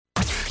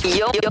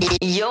You're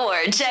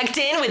checked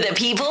in with the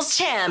people's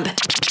champ,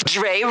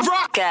 Dre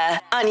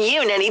Rocca, on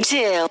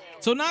U92.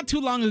 So not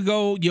too long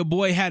ago, your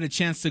boy had a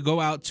chance to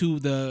go out to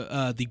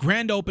the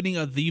grand opening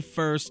of the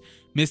first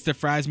Mr.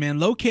 Fries Man,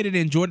 located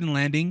in Jordan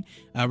Landing,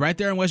 right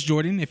there in West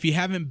Jordan. If you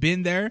haven't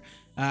been there,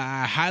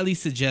 I highly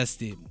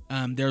suggest it.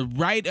 They're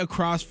right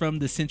across from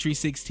the Century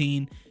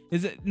 16.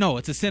 It's a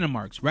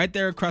Cinemarks right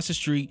there across the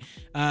street.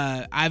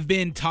 I've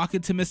been talking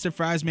to Mr.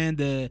 Fries Man,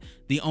 the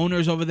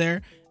owners over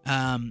there,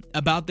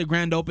 about the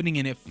grand opening,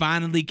 and it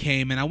finally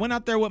came. And I went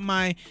out there with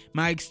my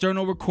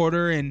external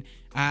recorder, and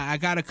I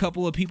got a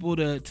couple of people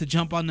to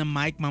jump on the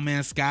mic, my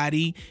man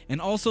Scotty, and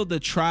also the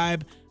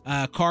Tribe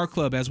Car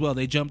Club as well.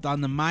 They jumped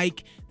on the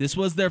mic. This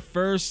was their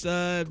first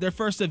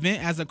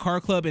event as a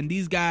car club, and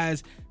these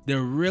guys, they're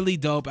really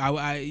dope.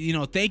 I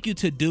thank you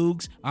to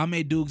Dukes,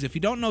 Ahmed Dukes. If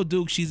you don't know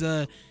Dukes, she's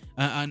a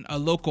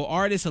local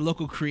artist, a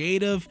local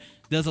creative,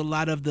 does a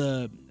lot of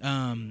the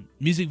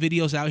music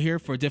videos out here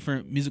for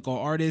different musical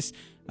artists.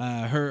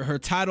 Her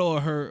title,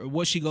 or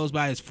what she goes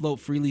by, is Float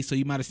Freely, so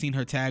you might have seen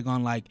her tag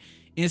on like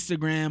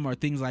Instagram or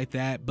things like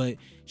that. But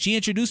she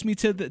introduced me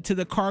to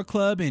the car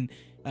club, and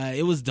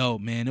it was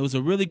dope, man. It was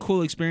a really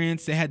cool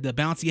experience. They had the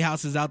bouncy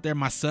houses out there.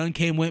 My son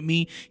came with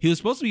me. He was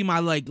supposed to be my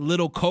like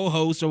little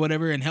co-host or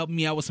whatever and helping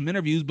me out with some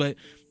interviews, but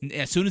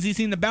as soon as he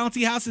seen the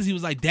bouncy houses, he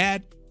was like,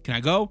 "Dad, can I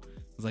go?" I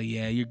was like,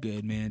 "Yeah, you're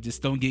good, man.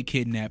 Just don't get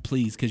kidnapped,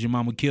 please, because your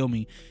mom would kill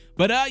me."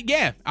 But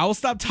yeah, I will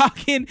stop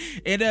talking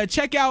and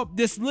check out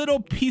this little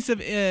piece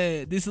of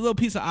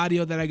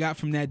audio that I got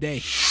from that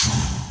day.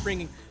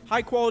 Bringing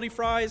high quality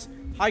fries,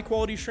 high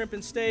quality shrimp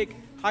and steak,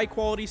 high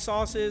quality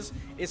sauces.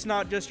 It's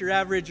not just your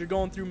average, you're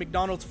going through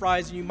McDonald's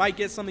fries and you might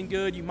get something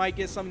good, you might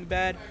get something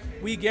bad.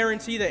 We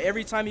guarantee that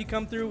every time you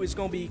come through, it's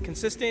going to be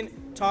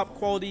consistent, top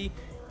quality,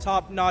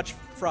 top notch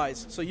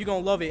fries. So you're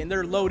going to love it, and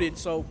they're loaded,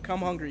 so come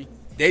hungry.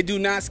 They do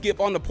not skip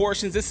on the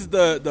portions. This is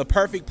the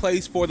perfect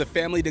place for the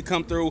family to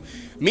come through.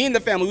 Me and the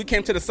family, we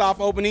came to the soft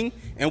opening,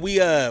 and we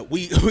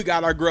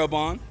got our grub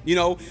on.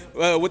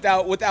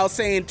 Without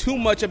saying too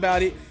much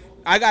about it,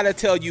 I gotta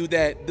tell you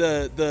that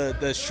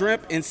the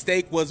shrimp and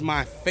steak was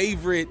my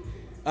favorite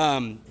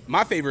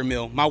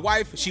meal. My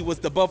wife, she was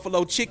the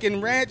buffalo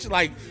chicken ranch.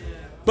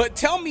 But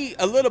tell me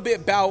a little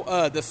bit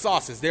about the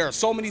sauces. There are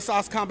so many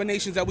sauce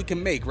combinations that we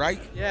can make, right?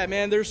 Yeah,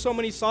 man, there's so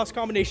many sauce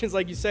combinations.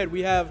 Like you said,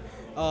 we have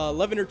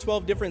 11 or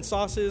 12 different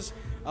sauces.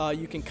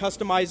 You can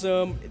customize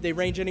them. They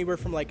range anywhere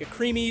from like a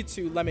creamy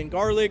to lemon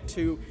garlic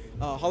to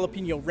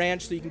jalapeno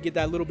ranch, so you can get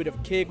that little bit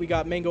of kick. We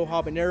got mango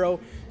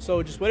habanero.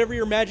 So just whatever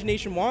your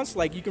imagination wants,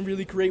 like you can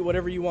really create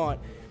whatever you want.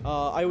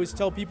 I always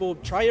tell people,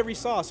 try every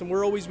sauce, and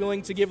we're always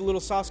willing to give little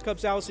sauce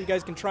cups out so you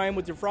guys can try them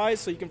with your fries,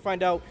 so you can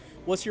find out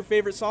what's your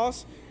favorite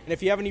sauce. And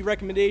if you have any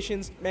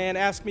recommendations, man,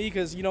 ask me,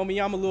 because you know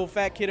me, I'm a little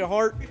fat kid at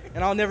heart,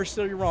 and I'll never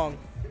steer you wrong.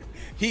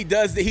 He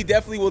does. He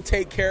definitely will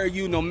take care of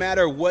you no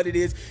matter what it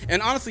is.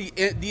 And honestly,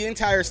 the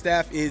entire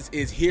staff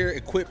is here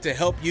equipped to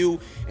help you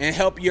and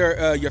help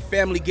your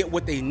family get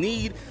what they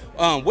need,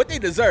 what they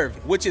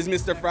deserve, which is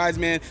Mr. Fries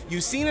Man.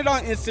 You've seen it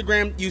on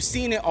Instagram. You've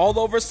seen it all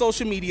over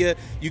social media.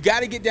 You got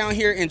to get down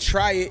here and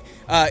try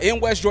it in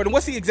West Jordan.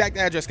 What's the exact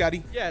address,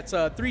 Scotty? Yeah, it's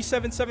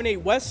 3778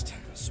 West,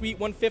 Suite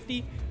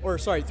 150.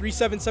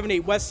 3778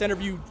 West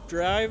Centerview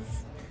Drive,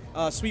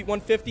 Suite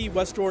 150,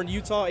 West Jordan,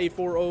 Utah,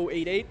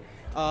 84088.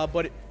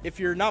 But if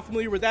you're not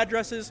familiar with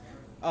addresses,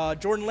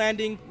 Jordan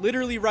Landing,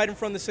 literally right in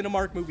front of the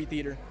Cinemark movie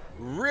theater.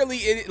 Really,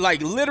 it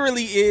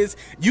literally is.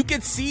 You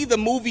can see the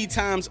movie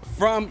times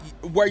from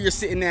where you're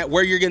sitting at,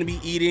 where you're going to be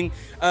eating.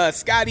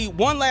 Scotty,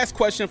 one last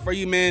question for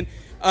you, man.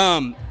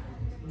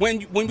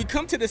 When we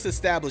come to this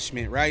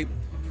establishment, right?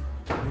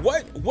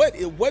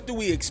 What do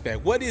we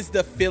expect? What is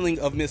the feeling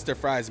of Mr.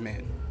 Fries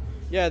Man?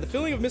 Yeah, the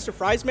feeling of Mr.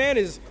 Fries Man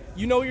is,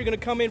 you're going to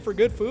come in for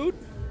good food.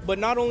 But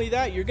not only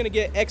that, you're going to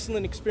get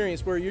excellent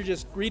experience where you're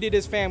just greeted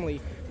as family.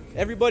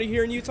 Everybody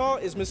here in Utah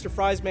is Mr.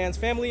 Fries Man's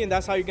family, and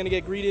that's how you're going to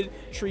get greeted,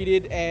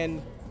 treated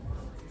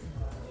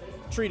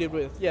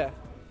with, yeah.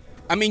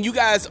 I mean, you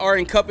guys are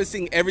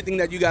encompassing everything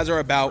that you guys are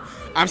about.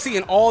 I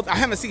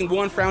haven't seen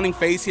one frowning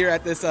face here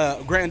at this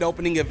grand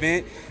opening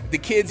event. The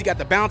kids, you got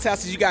the bounce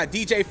houses, you got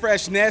DJ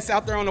Fresh Ness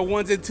out there on the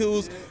ones and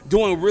twos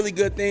doing really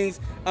good things.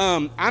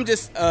 I'm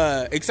just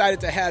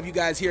excited to have you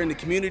guys here in the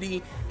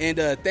community, and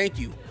thank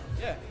you.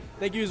 Yeah.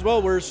 Thank you as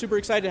well. We're super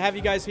excited to have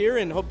you guys here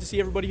and hope to see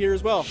everybody here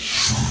as well.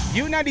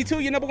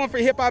 U92, your number one for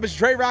hip-hop is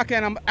Dre Rocca,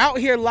 and I'm out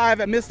here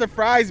live at Mr.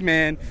 Fries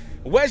Man,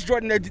 West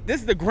Jordan.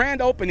 This is the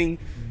grand opening,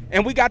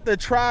 and we got the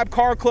Tribe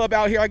Car Club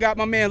out here. I got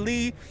my man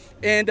Lee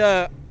and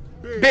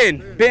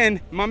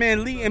Ben, my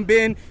man Lee and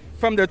Ben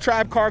from the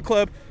Tribe Car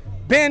Club.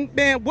 Ben,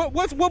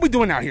 what we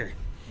doing out here?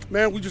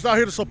 Man, we just out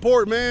here to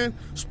support, man.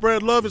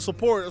 Spread love and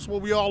support. That's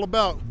what we all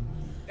about.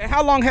 And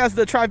how long has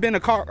the Tribe been a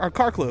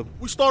car club?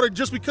 We started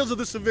just because of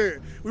this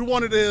event. We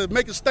wanted to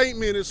make a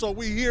statement, and so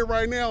we here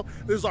right now.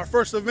 This is our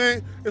first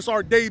event. It's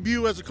our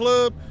debut as a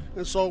club,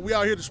 and so we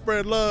out here to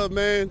spread love,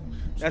 man.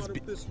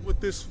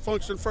 With this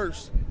function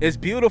first. It's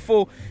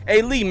beautiful.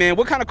 Hey, Lee, man,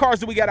 what kind of cars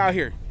do we got out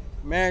here?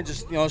 Man,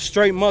 just,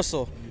 straight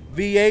muscle.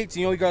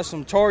 V8s, we got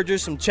some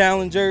Chargers, some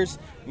Challengers,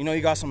 You know,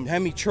 you got some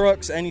Hemi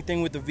trucks,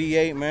 anything with the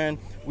V8, man,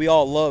 we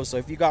all love. So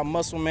if you got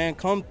muscle, man,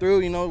 come through.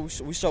 You know,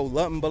 we show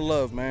nothing but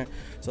love, man.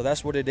 So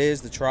that's what it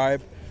is, the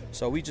tribe.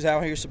 So we just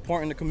out here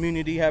supporting the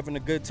community, having a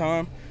good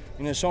time,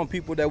 you know, showing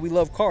people that we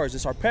love cars.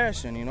 It's our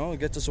passion, you know. It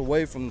gets us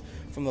away from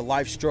the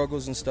life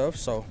struggles and stuff.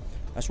 So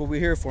that's what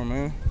we're here for,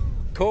 man.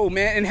 Cool,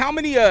 man. And how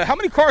many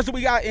cars do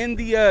we got in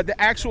the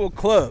actual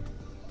club,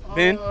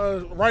 Ben?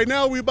 Right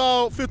now we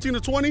about 15 to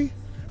 20.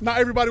 Not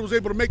everybody was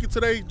able to make it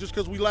today just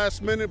because we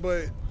last minute,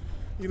 but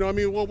you know what I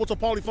mean? Well, what's a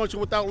poly function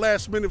without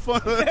last minute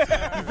fun?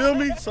 You feel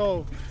me?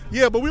 So,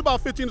 yeah, but we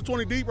about 15 to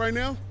 20 deep right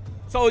now.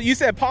 So you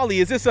said poly.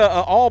 Is this a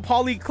all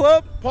poly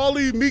club?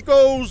 Poly,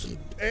 Mikos,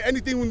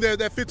 anything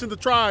that fits in the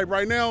tribe.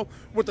 Right now,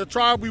 with the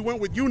tribe, we went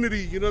with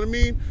unity, you know what I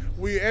mean?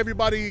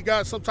 Everybody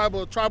got some type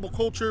of tribal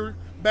culture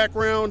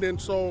background, and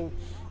so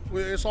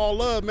it's all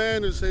love,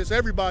 man. It's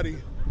everybody.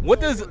 What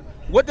does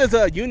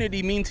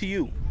unity mean to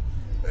you?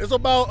 It's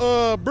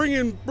about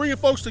bringing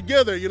folks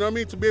together, you know what I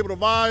mean? To be able to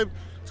vibe,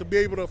 to be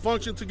able to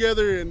function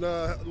together and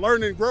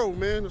learn and grow,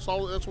 man. That's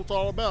what it's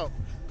all about.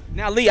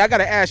 Now, Lee, I got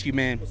to ask you,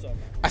 man. What's up,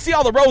 man? I see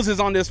all the roses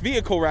on this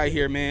vehicle right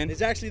here, man.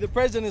 It's actually the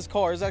president's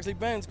car. It's actually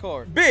Ben's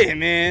car. Ben,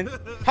 man.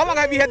 How long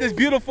have you had this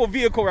beautiful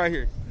vehicle right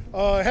here?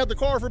 Had the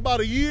car for about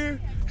a year.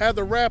 Had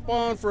the wrap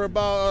on for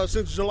about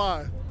since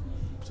July.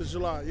 Since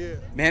July, yeah.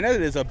 Man, that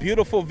is a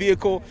beautiful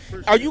vehicle.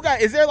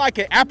 Is there like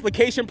an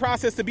application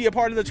process to be a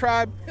part of the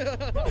tribe?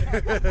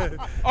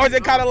 Or is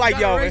it kind of like,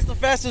 yo, race the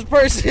fastest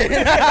person?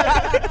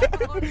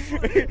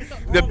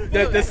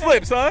 the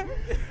slips, huh?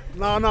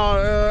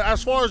 No.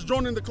 As far as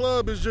joining the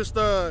club, it's just,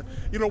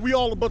 you know, we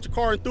all a bunch of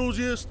car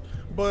enthusiasts,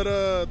 but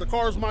the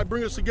cars might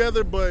bring us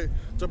together. But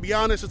to be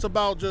honest, it's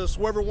about just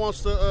whoever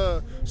wants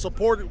to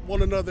support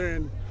one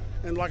another.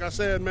 And like I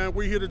said, man,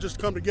 we're here to just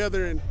come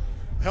together and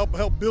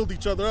help build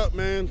each other up,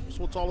 man. That's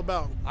what it's all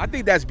about. I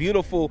think that's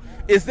beautiful.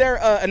 Is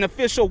there an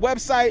official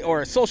website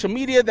or social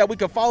media that we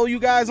can follow you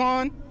guys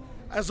on?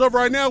 As of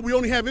right now, we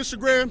only have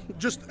Instagram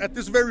just at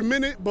this very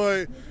minute,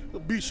 but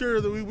be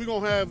sure that we're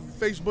going to have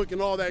Facebook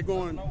and all that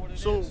going.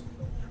 So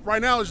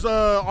right now, it's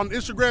on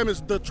Instagram,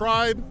 it's The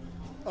Tribe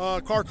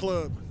Car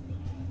Club.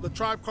 The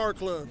Tribe Car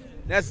Club.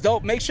 That's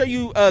dope. Make sure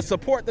you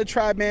support the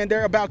tribe, man.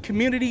 They're about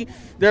community.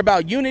 They're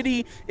about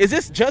unity. Is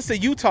this just a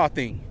Utah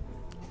thing?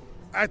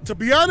 To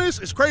be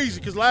honest, it's crazy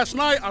because last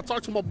night I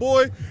talked to my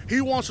boy. He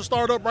wants to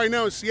start up right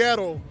now in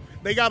Seattle.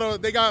 They got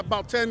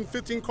about 10,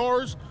 15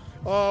 cars.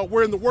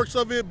 We're in the works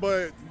of it,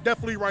 but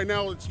definitely right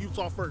now it's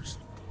Utah first.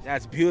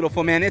 That's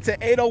beautiful, man. It's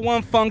an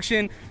 801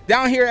 function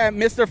down here at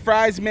Mr.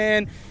 Fry's,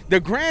 man. The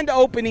grand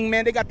opening,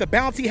 man. They got the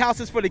bouncy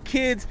houses for the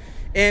kids,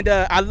 and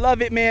I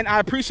love it, man. I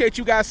appreciate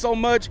you guys so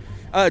much.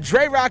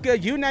 Dre Rocka,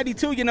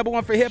 U92, your number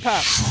one for hip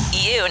hop.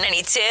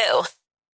 U92.